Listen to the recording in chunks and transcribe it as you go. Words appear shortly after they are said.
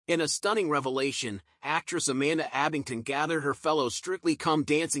In a stunning revelation, actress Amanda Abbington gathered her fellow Strictly Come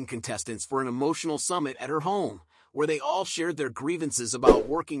Dancing contestants for an emotional summit at her home, where they all shared their grievances about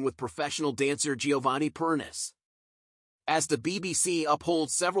working with professional dancer Giovanni Pernice. As the BBC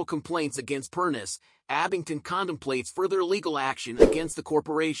upholds several complaints against Pernice, Abbington contemplates further legal action against the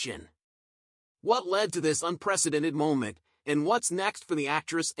corporation. What led to this unprecedented moment, and what's next for the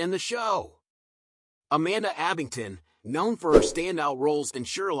actress and the show? Amanda Abbington, known for her standout roles in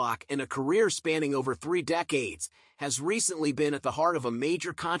Sherlock and a career spanning over 3 decades, has recently been at the heart of a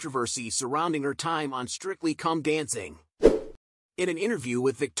major controversy surrounding her time on Strictly Come Dancing. In an interview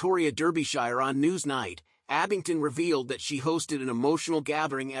with Victoria Derbyshire on Newsnight, Abbington revealed that she hosted an emotional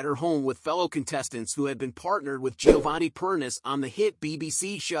gathering at her home with fellow contestants who had been partnered with Giovanni Pernice on the hit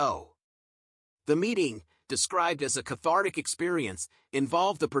BBC show. The meeting, described as a cathartic experience,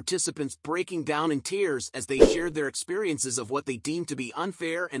 involved the participants breaking down in tears as they shared their experiences of what they deemed to be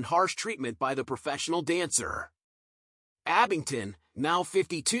unfair and harsh treatment by the professional dancer. Abbington, now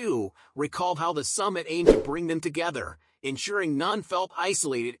 52, recalled how the summit aimed to bring them together, ensuring none felt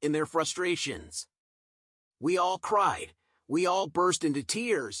isolated in their frustrations. "We all cried. We all burst into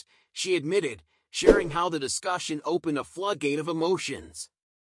tears," she admitted, sharing how the discussion opened a floodgate of emotions.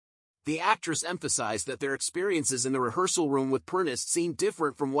 The actress emphasized that their experiences in the rehearsal room with Pernice seemed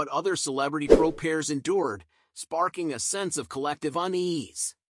different from what other celebrity pro pairs endured, sparking a sense of collective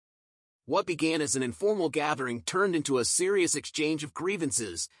unease. What began as an informal gathering turned into a serious exchange of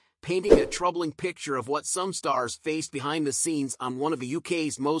grievances, painting a troubling picture of what some stars faced behind the scenes on one of the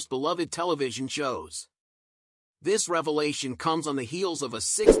UK's most beloved television shows. This revelation comes on the heels of a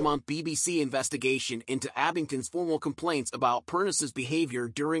 6-month BBC investigation into Abbington's formal complaints about Pernice's behavior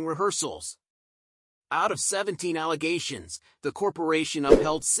during rehearsals. Out of 17 allegations, the corporation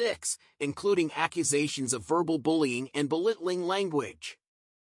upheld 6, including accusations of verbal bullying and belittling language.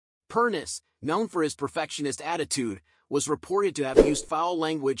 Pernice, known for his perfectionist attitude, was reported to have used foul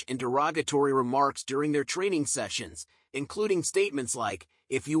language and derogatory remarks during their training sessions, including statements like,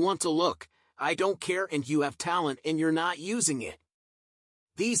 "If you want to look, I don't care, and you have talent and you're not using it."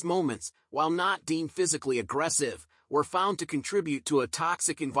 These moments, while not deemed physically aggressive, were found to contribute to a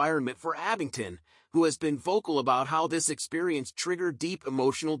toxic environment for Abbington, who has been vocal about how this experience triggered deep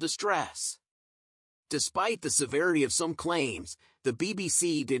emotional distress. Despite the severity of some claims, the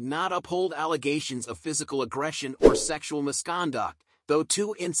BBC did not uphold allegations of physical aggression or sexual misconduct, though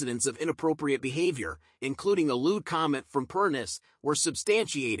 2 incidents of inappropriate behavior, including a lewd comment from Pernice, were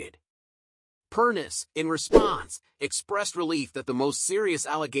substantiated. Pernice, in response, expressed relief that the most serious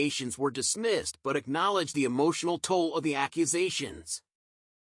allegations were dismissed but acknowledged the emotional toll of the accusations.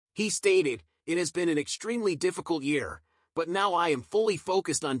 He stated, "It has been an extremely difficult year, but now I am fully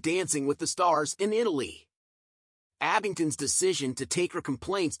focused on Dancing with the Stars in Italy." Abbington's decision to take her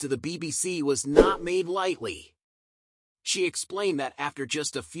complaints to the BBC was not made lightly. She explained that after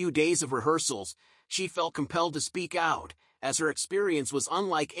just a few days of rehearsals, she felt compelled to speak out, as her experience was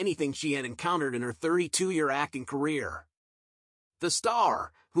unlike anything she had encountered in her 32-year acting career. The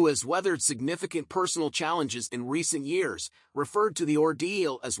star, who has weathered significant personal challenges in recent years, referred to the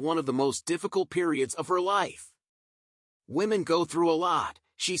ordeal as one of the most difficult periods of her life. "Women go through a lot,"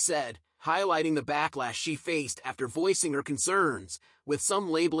 she said, highlighting the backlash she faced after voicing her concerns, with some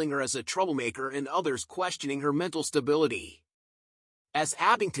labeling her as a troublemaker and others questioning her mental stability. As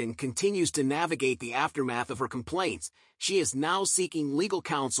Abbington continues to navigate the aftermath of her complaints, she is now seeking legal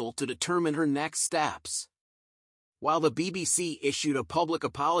counsel to determine her next steps. While the BBC issued a public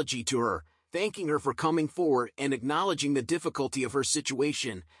apology to her, thanking her for coming forward and acknowledging the difficulty of her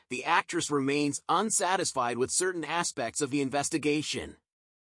situation, the actress remains unsatisfied with certain aspects of the investigation.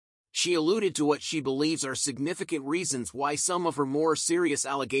 She alluded to what she believes are significant reasons why some of her more serious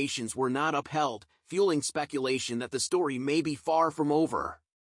allegations were not upheld, fueling speculation that the story may be far from over.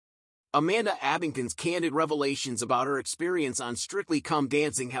 Amanda Abbington's candid revelations about her experience on Strictly Come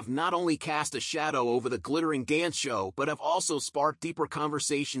Dancing have not only cast a shadow over the glittering dance show but have also sparked deeper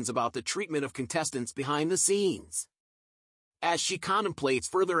conversations about the treatment of contestants behind the scenes. As she contemplates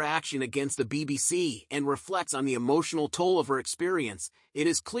further action against the BBC and reflects on the emotional toll of her experience, it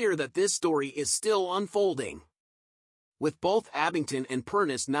is clear that this story is still unfolding. With both Abbington and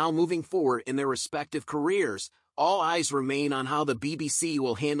Pernice now moving forward in their respective careers, all eyes remain on how the BBC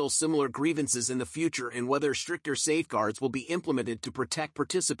will handle similar grievances in the future and whether stricter safeguards will be implemented to protect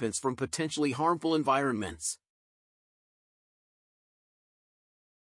participants from potentially harmful environments.